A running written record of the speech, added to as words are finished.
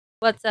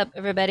What's up,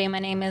 everybody? My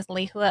name is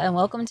Lehua, and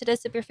welcome to the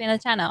Superfina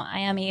Channel. I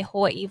am a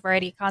Hawaii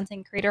variety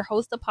content creator,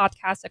 host of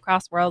podcasts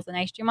across worlds, and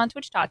I stream on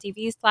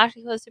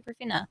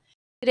twitch.tv/LehuaSuperfina.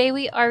 Today,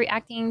 we are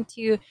reacting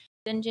to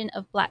Dungeon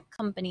of Black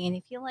Company, and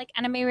if you like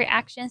anime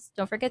reactions,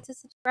 don't forget to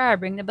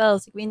subscribe, ring the bell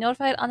so you can be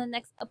notified on the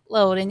next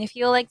upload. And if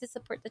you would like to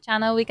support the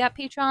channel, we got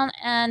Patreon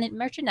and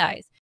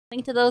merchandise.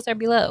 Link to those are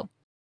below.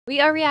 We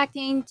are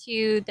reacting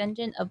to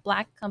Dungeon of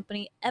Black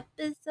Company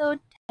episode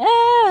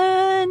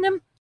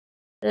 10.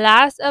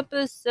 Last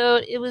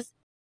episode, it was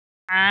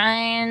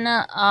kind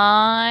of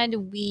odd.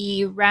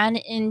 We ran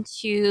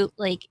into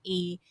like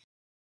a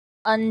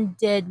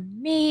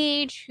undead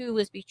mage who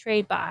was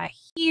betrayed by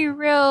a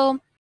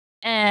hero,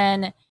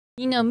 and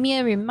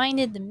Ninomiya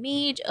reminded the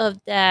mage of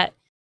that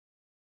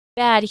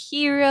bad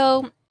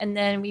hero. And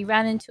then we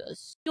ran into a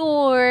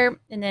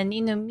store, and then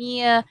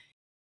Ninomiya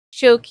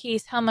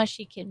showcased how much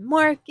she can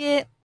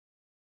market.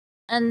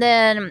 And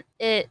then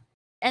it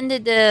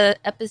ended the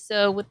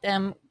episode with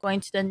them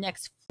going to the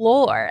next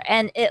floor,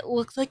 and it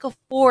looks like a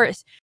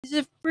forest.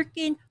 There's a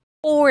freaking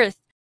forest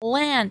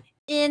land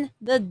in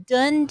the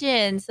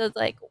dungeon. So it's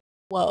like,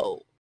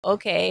 whoa,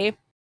 okay.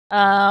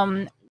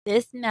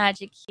 This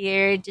magic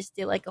here just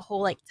did like a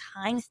whole like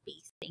time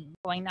space thing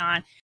going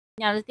on.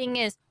 Now the thing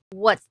is,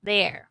 what's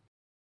there?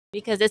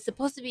 Because it's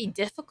supposed to be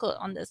difficult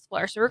on this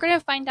floor. So we're gonna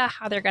find out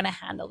how they're gonna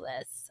handle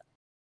this.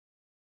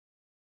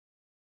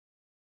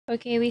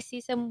 Okay, we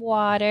see some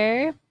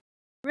water.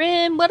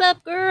 Rim, what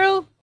up,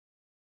 girl?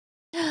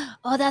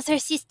 Oh, that's her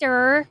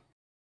sister.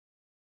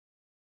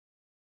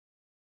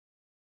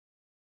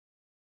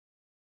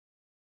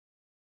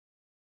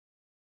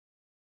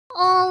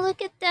 Oh,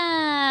 look at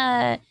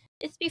that.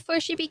 It's before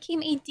she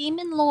became a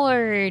demon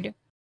lord.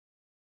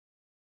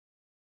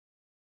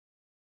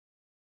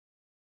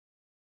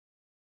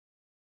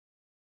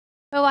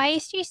 But why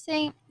is she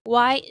saying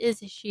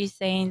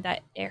that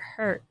it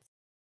hurts?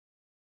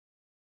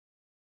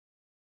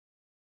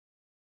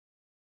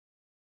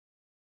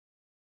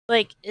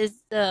 Like,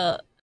 is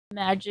the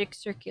magic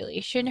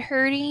circulation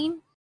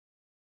hurting?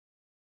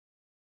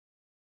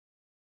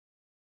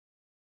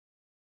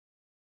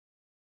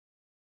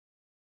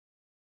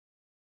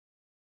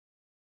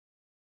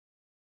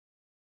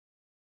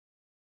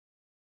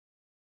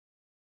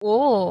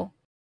 Oh.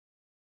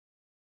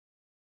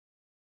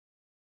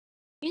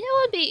 You know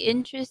what would be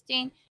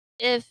interesting?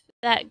 If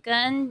that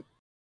gun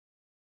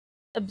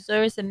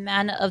absorbs the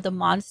mana of the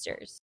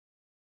monsters.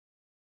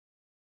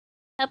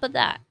 How about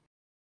that?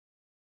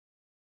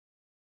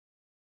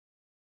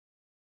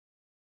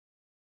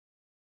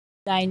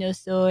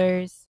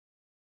 Dinosaurs.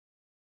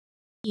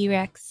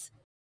 T-Rex.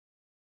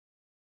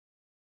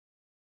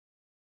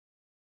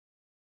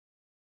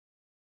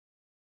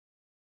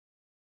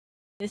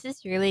 This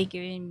is really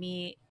giving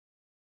me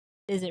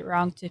is it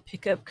wrong to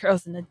pick up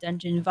girls in the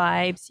dungeon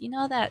vibes? You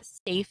know that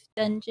safe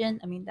dungeon?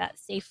 I mean, that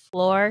safe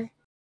floor?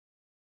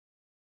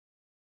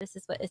 This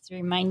is what it's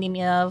reminding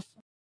me of.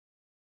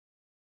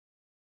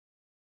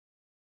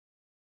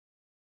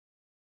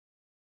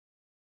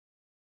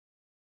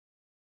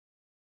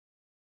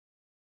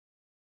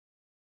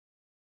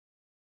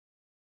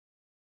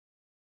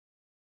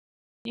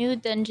 New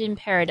dungeon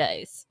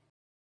paradise.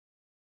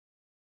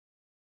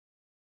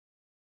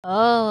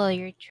 Oh,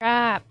 you're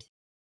trapped.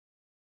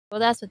 Well,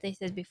 that's what they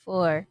said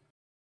before.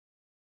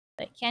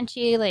 But can't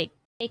you, like,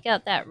 take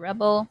out that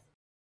rebel?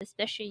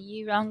 Especially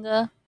you,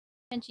 Ranga?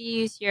 Can't you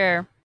use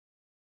your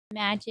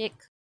magic?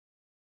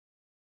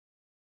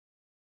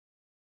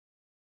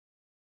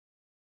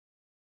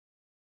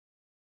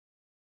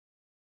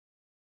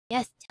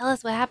 Yes, tell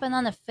us what happened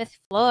on the 5th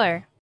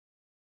floor.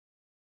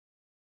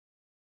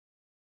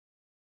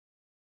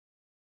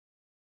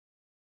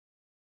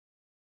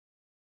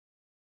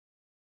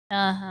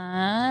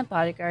 Uh-huh.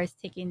 Bodyguards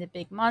taking the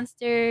big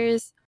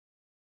monsters.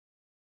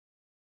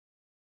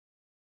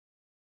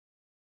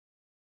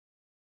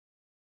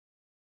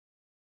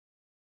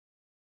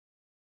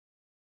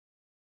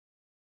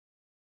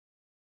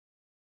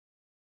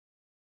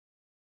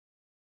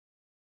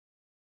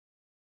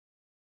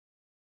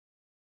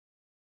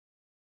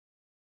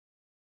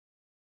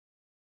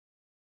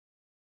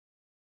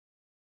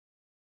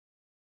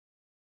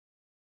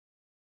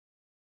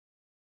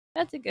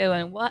 That's a good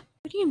one. What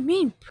do you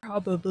mean,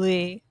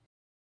 probably?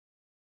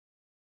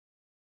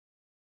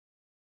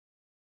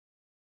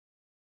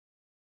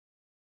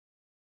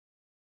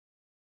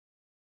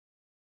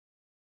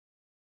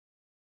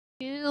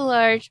 Two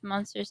large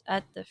monsters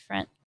at the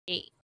front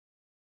gate.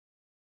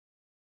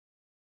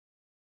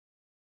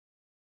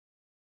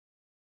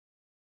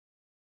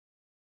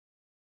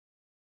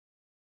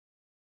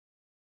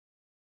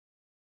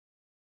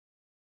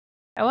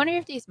 I wonder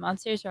if these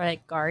monsters are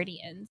like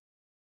guardians.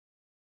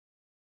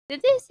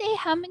 Did they say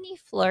how many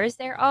floors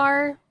there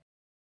are?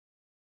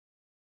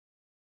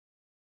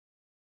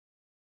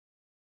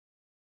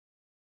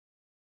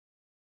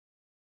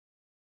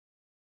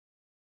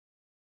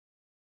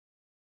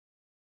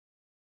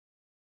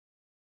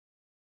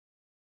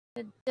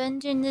 The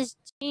dungeon is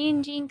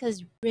changing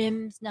because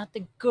Rim's not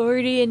the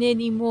guardian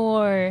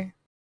anymore.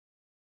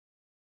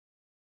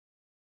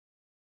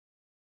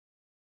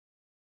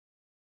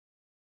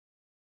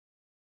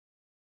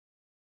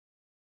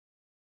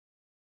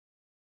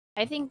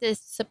 I think this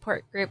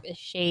support group is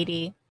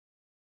shady.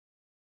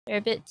 They're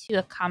a bit too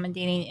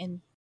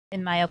accommodating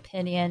in my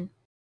opinion.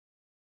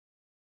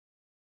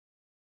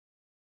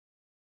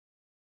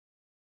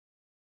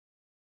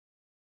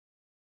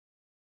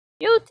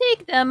 You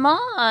take them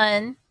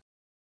on.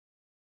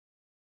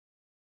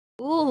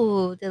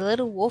 Ooh, the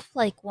little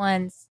wolf-like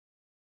ones.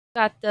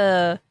 Got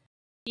the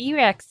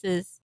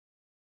T-Rexes.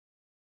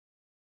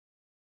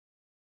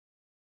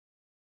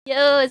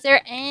 Yo, is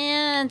there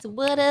ants?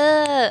 What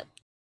up?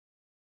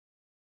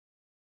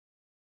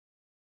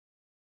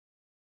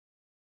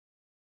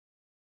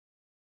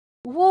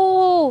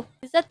 Whoa,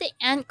 is that the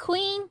Ant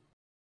Queen?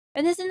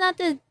 And isn't that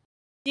the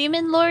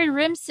Demon Lord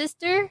Rim's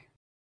sister?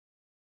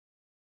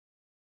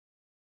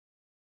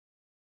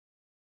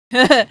 He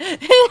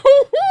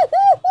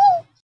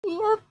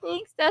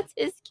thinks that's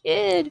his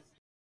kid.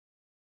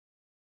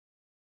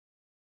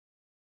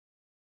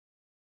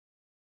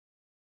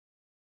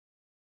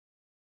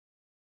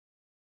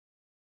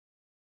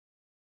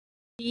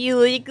 You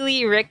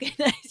legally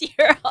recognize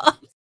your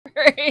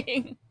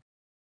offspring.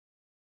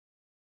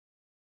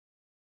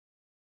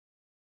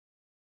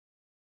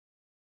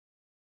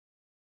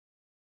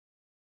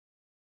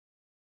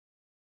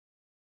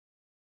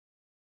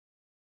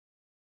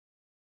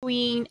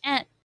 Queen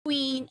Ant,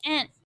 Queen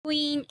Ant,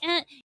 Queen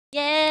Ant.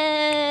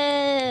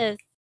 Yes!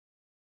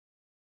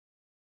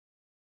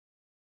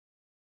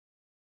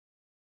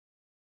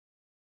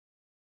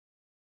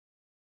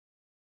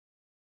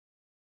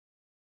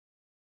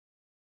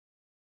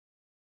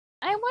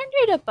 I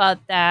wondered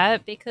about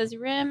that because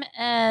Rim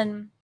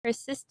and her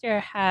sister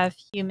have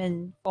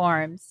human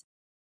forms.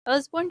 I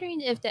was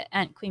wondering if the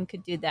Ant Queen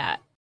could do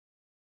that.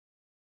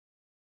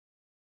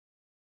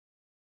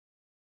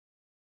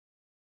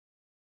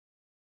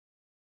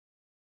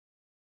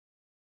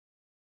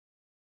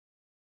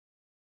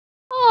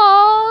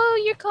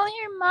 Oh, you're calling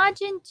her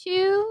Majin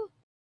too?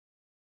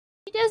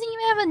 She doesn't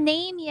even have a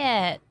name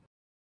yet.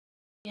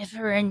 Give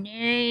her a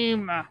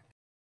name.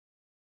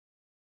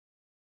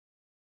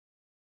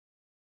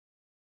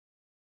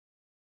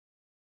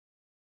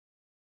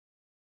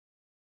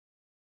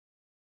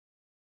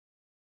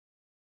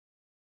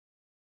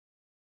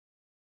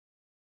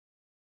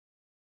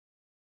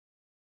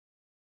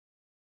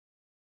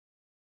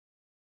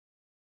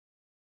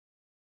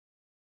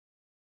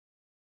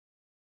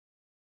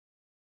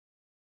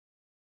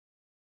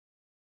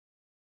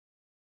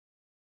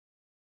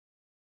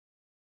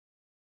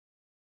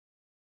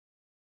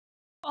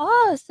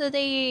 Oh, so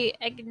they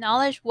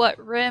acknowledge what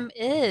Rim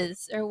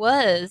is or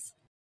was.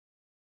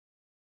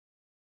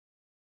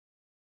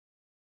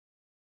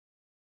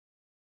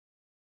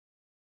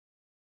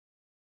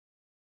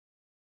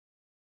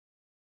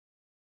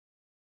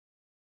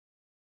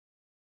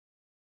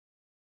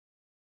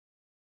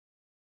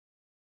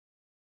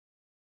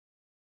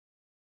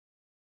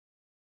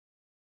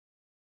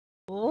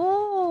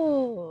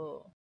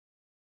 Oh.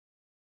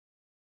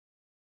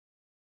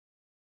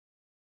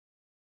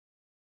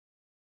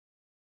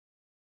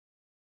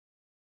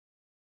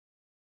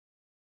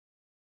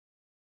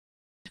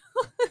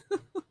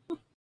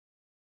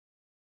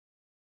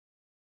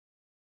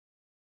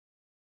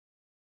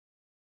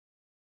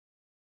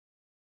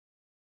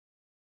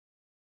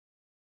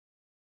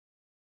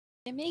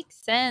 It makes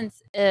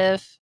sense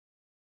if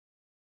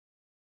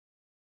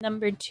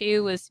number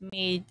two was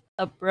made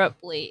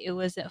abruptly. It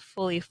wasn't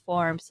fully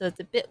formed, so it's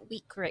a bit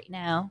weak right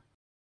now.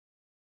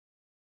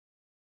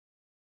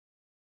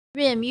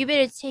 Rim, you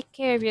better take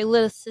care of your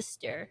little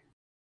sister.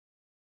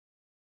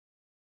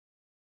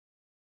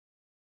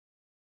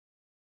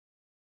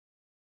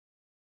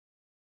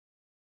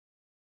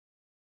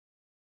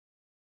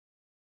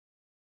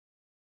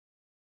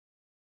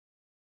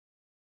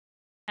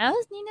 How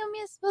is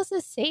Ninomiya supposed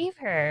to save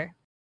her?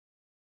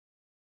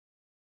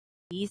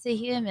 He's a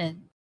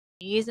human.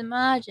 He's a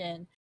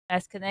Majin.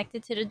 That's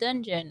connected to the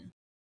dungeon.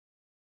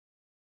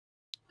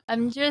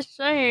 I'm just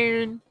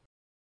saying.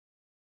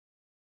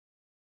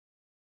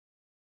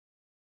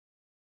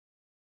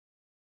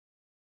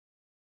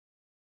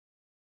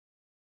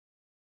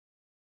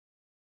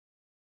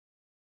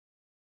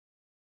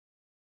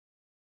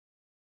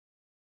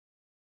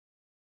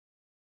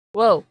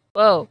 Whoa,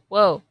 whoa,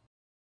 whoa.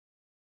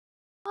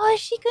 Oh, is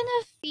she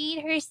gonna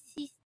feed her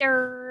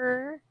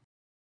sister?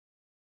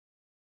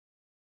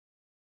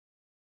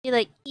 She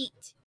like,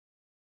 eat.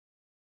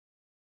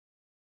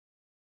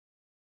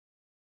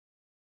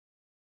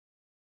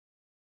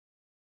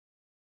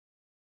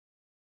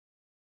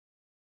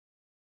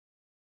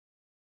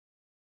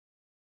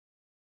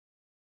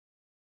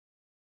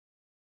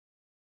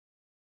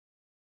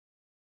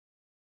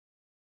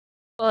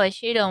 Oh,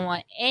 she don't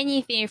want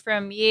anything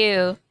from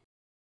you.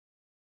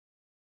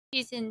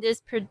 She's in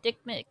this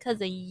predicament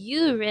because of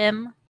you,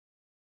 Rim.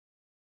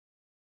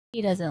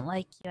 He doesn't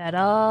like you at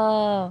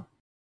all.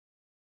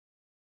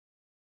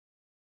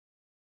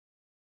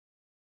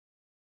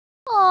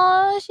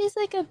 Aw, she's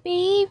like a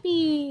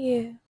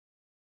baby.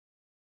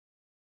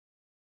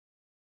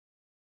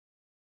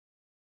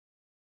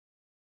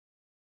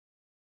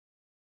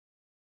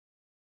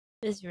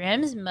 Is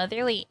Rem's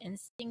motherly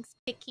instincts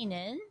kicking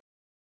in?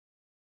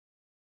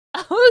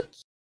 Oh,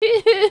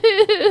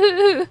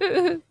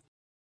 cute!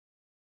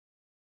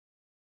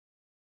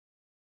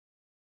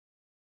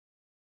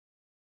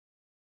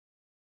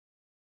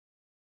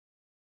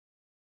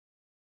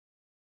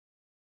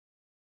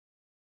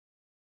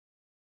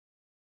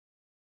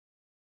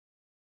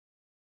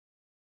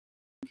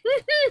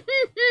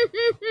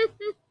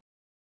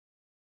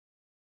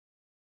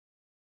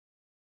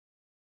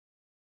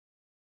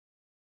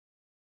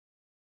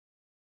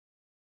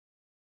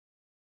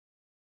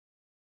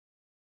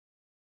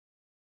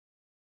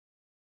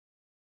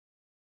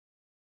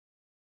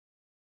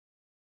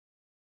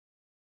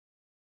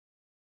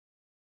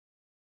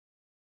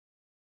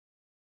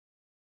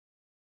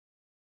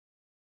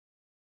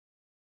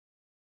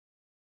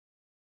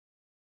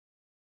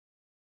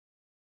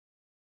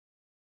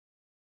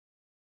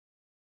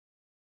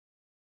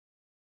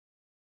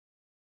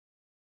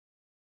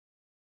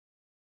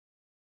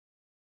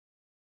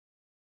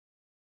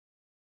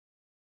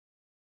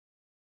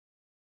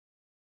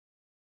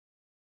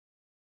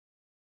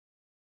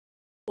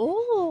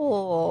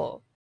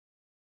 Oh,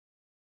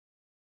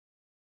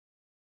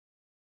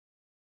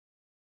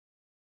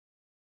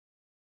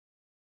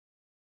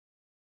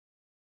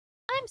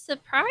 I'm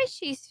surprised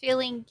she's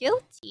feeling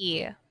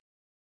guilty.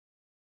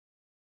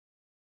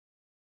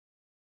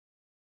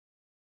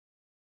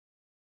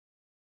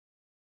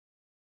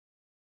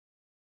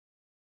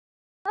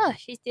 Oh,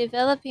 she's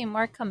developing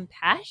more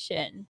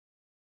compassion.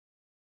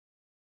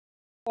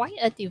 Quite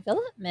a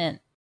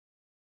development.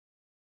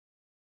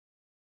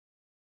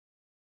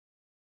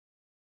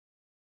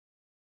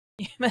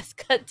 You must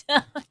cut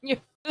down on your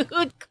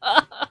food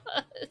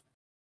costs.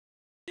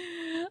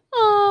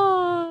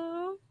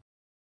 Oh.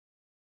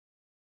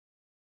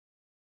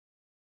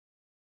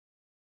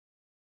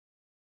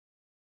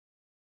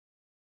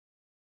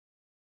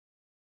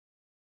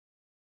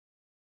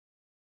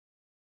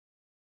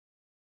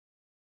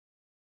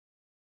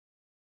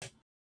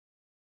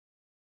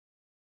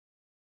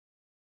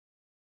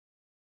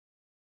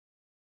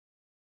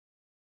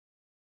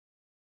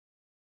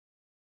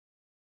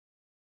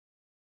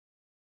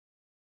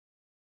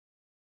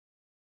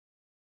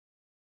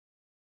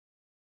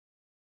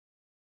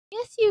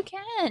 Yes, you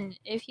can.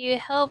 If you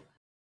help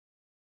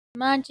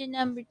Manja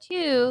number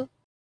two,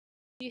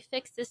 you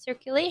fix the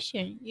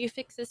circulation. You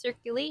fix the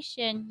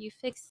circulation, you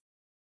fix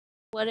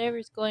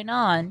whatever's going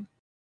on.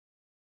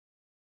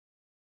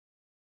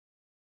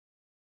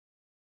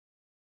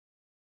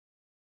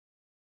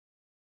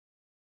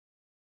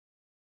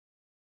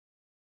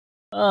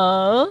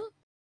 Oh?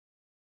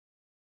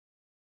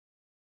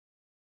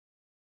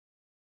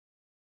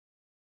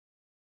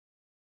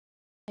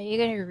 Are you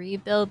gonna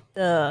rebuild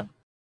the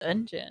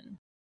dungeon?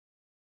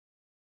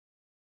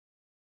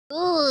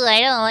 Ooh, I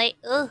don't like.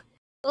 Ooh,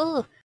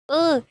 ooh,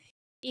 ooh.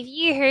 If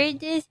you heard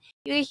this,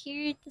 you would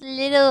hear the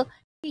little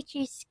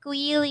creatures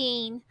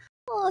squealing.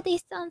 Oh, they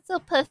sound so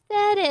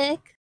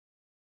pathetic.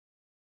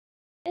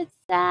 It's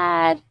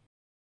sad.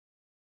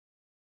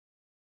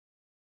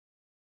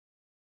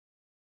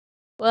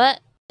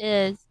 What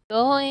is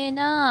going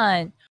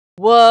on?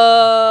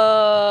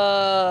 Whoa!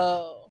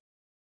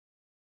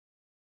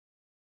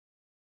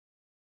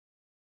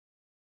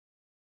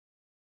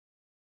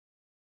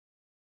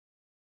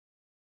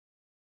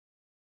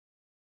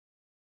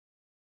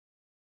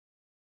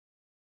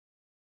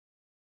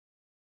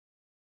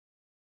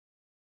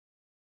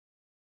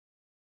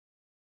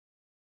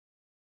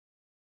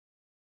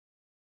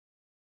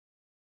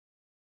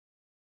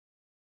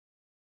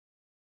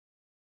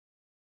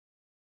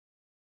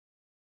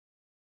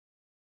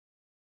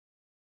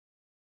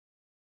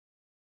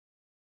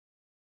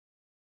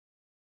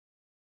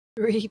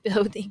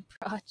 Rebuilding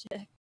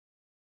project.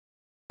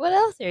 What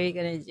else are you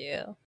gonna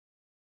do?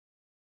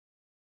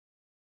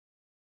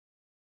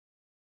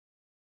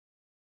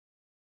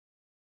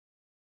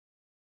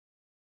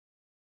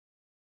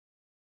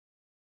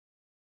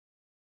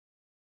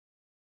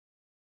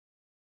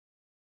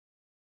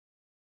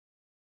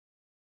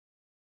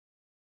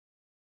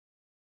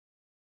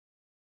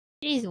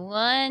 She's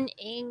one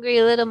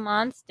angry little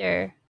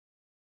monster.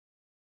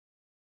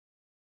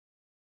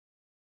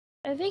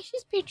 I think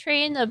she's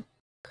portraying the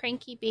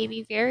cranky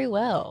baby very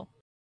well.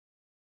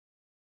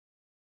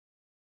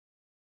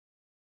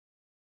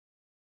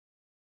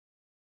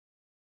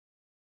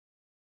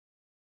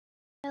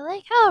 I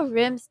like how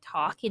Rim's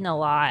talking a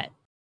lot.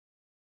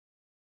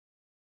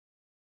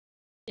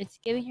 It's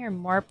giving her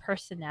more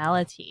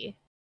personality.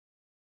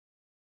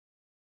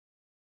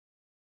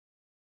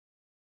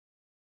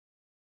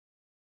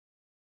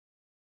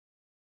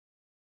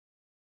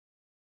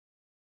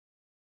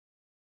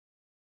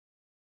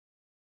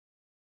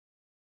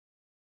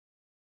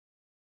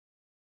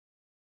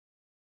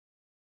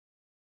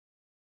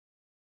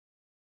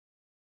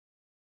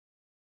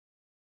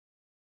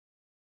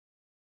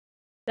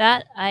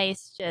 That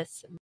ice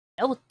just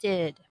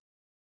melted.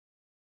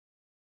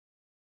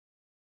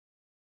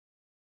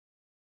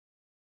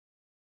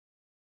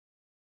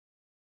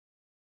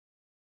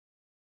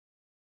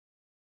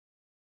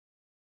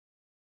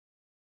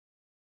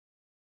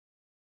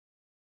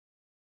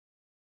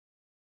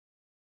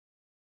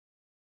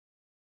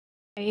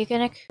 Are you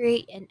gonna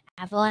create an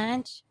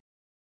avalanche?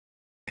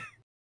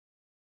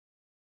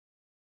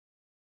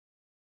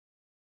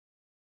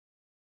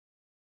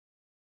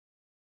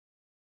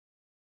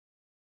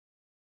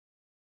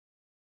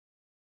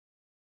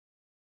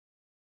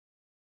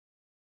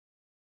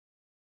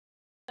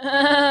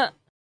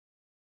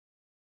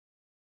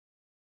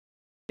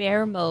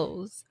 Bear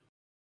mows.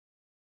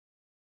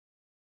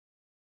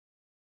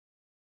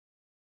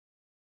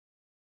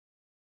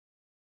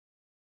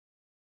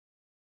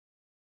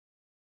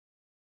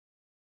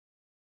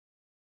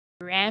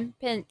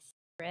 Rampant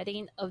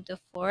spreading of the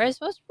forest?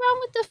 What's wrong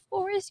with the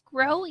forest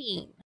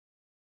growing?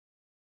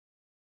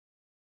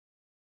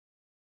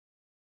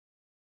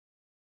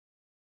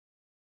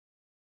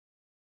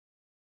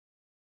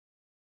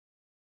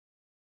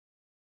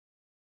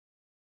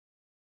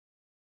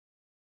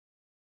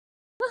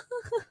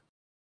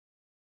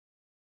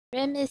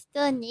 Rim is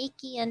still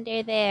naked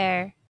under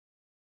there.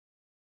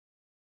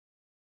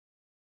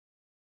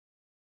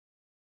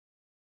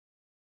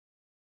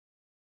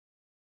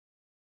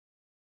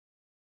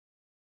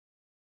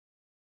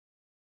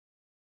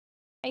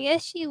 I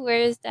guess she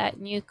wears that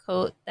new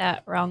coat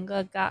that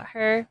Ranga got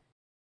her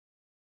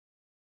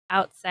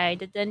outside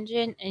the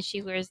dungeon, and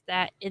she wears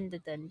that in the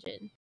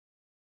dungeon.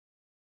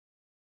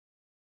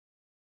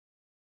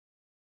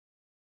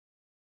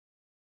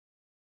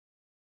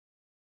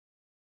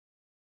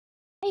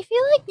 I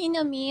feel like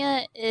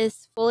Ninomiya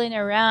is fooling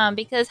around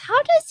because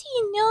how does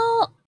he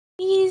know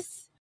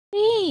these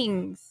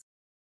things?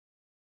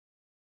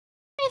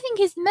 I think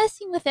he's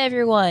messing with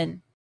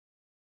everyone.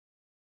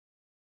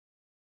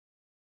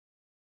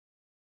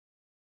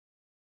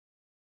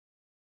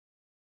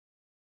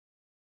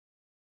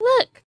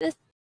 Look, this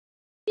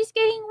she's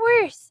getting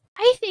worse.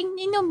 I think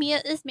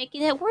Ninomiya is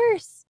making it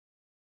worse.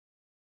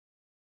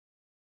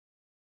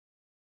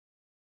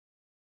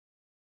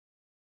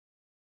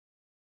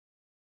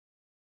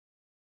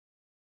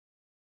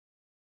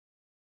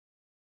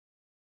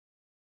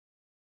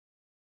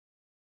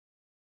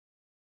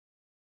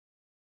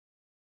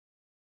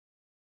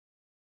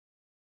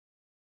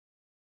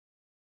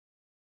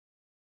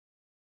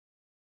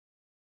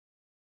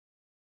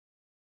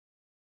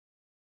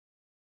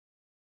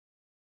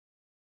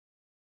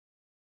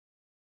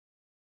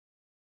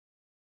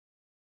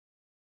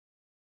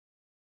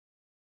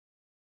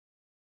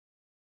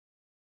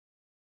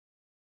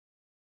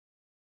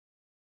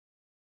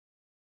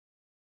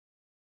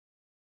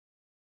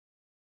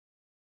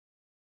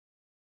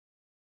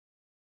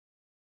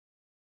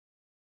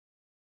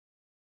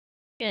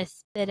 Gonna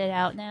spit it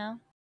out now.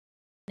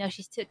 No,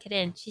 she took it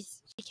in. She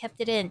kept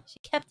it in. She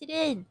kept it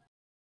in.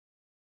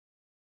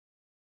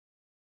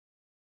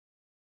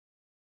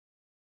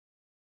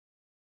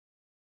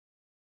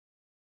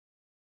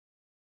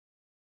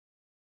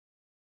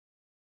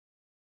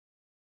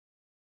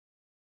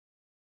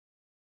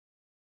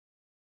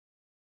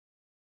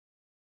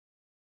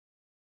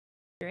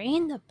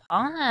 Drain the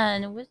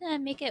pond. Wouldn't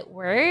that make it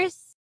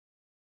worse?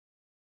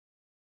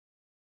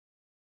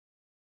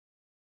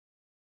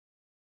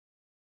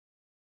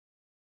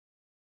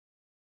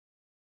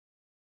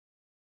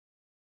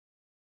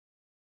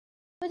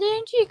 But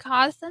didn't you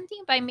cause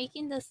something by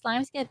making the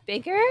slimes get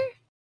bigger?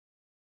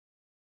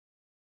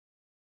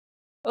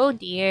 Oh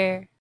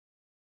dear.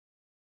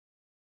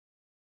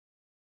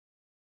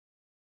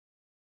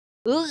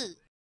 Ooh.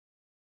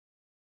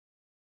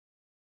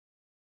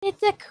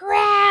 It's a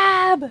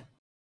crab!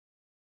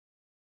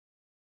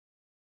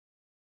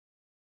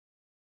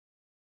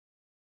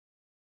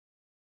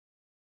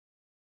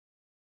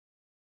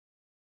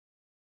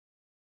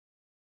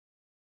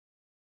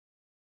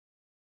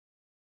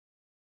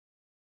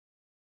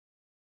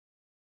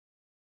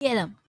 Get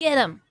him! Get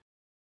him!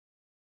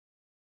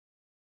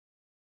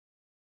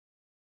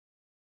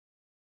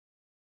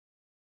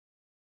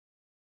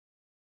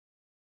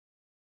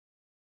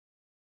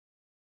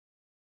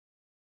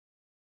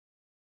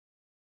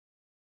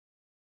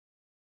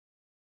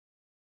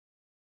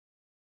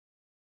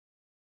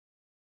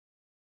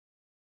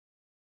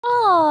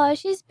 Oh,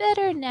 she's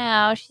better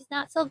now. She's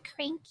not so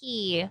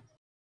cranky.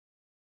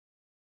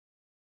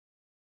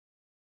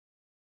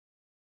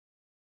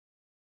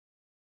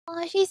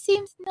 Oh, she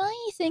seems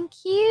nice and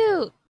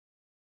cute.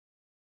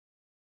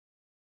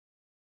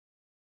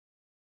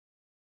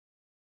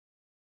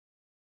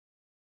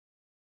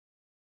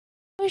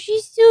 Oh,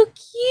 she's so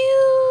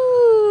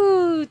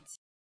cute.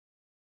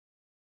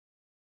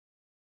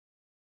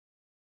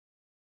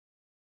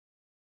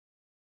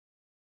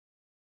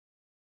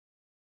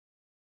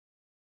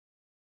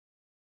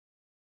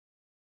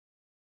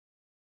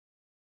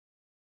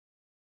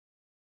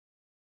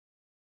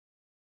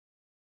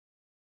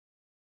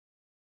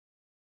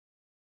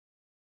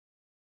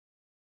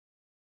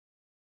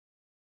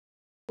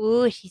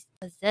 Ooh, she's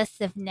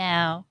possessive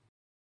now.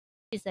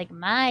 She's like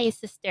my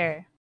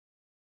sister.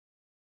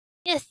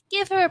 Yes,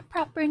 give her a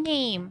proper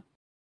name.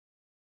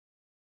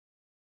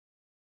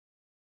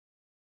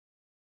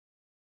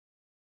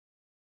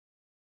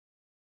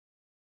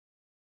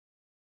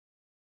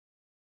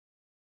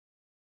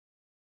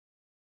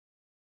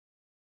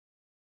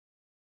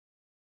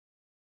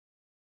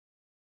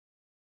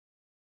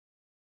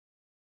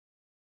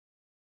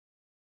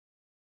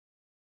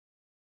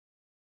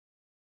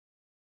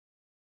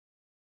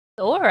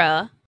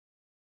 Sora.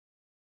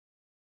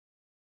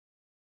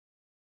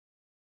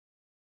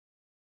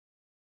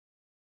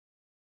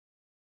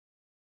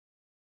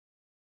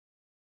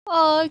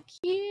 Oh,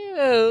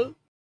 cute.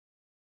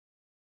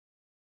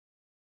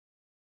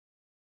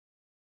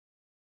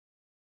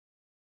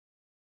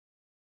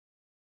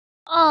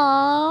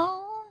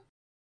 Aww.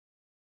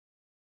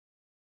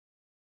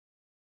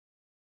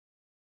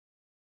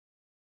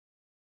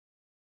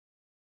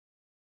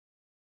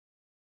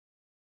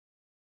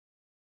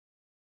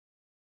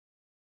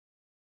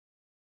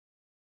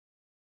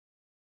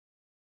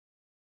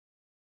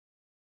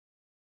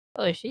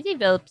 Oh, she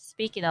developed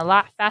speaking a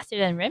lot faster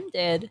than Rim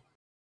did.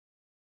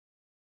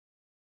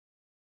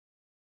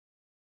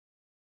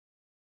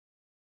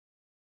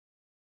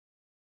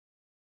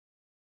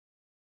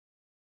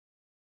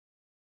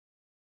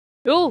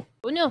 Oh,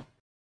 oh no.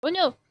 Oh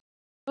no.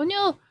 Oh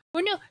no. Oh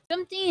no.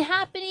 Something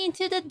happening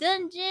to the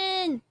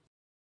dungeon.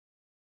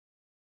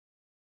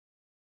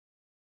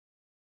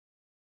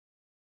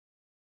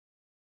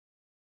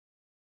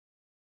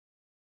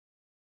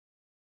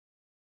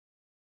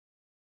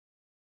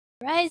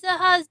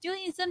 Raizaha's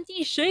doing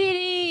something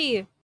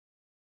shady.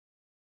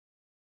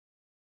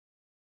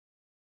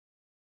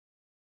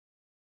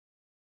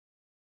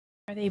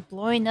 Are they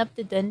blowing up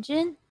the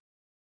dungeon?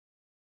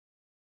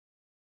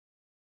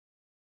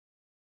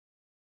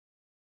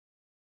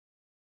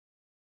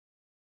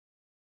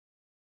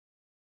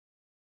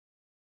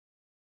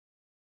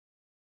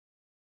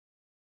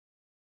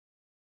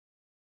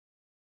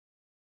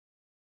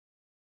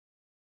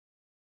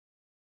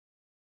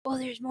 Oh,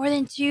 there's more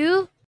than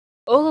two?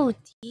 Oh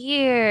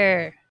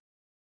dear.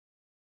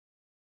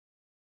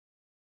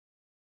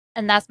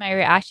 And that's my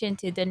reaction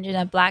to Dungeon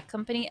of Black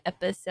Company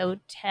episode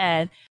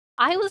 10.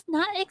 I was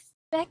not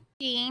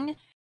expecting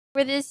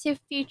for this to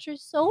feature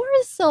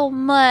Sora so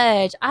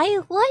much. I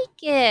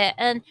like it.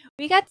 And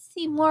we got to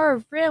see more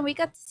of Rin. We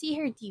got to see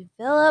her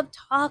develop,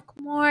 talk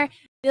more,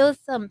 build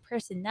some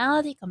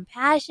personality,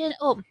 compassion.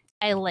 Oh,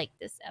 I like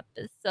this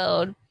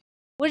episode.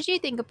 What did you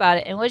think about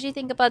it? And what did you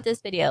think about this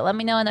video? Let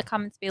me know in the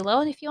comments below.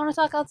 And if you want to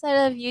talk outside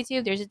of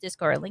YouTube, there's a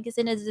Discord. Link is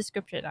in the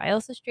description. I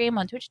also stream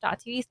on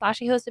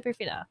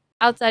twitch.tv/Superfina.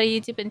 Outside of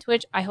YouTube and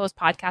Twitch, I host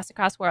podcasts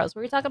across worlds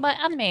where we talk about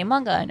anime,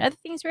 manga, and other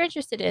things we're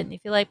interested in.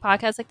 If you like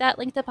podcasts like that,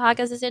 link to the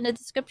podcast is in the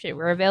description.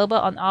 We're available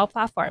on all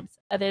platforms.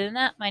 Other than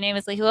that, my name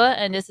is Lehua,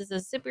 and this is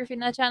the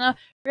Superfina Channel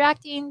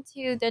reacting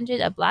to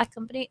Dungeon of Black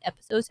Company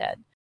episode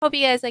 10. Hope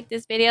you guys like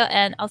this video,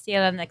 and I'll see you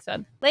on the next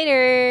one.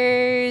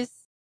 Laters!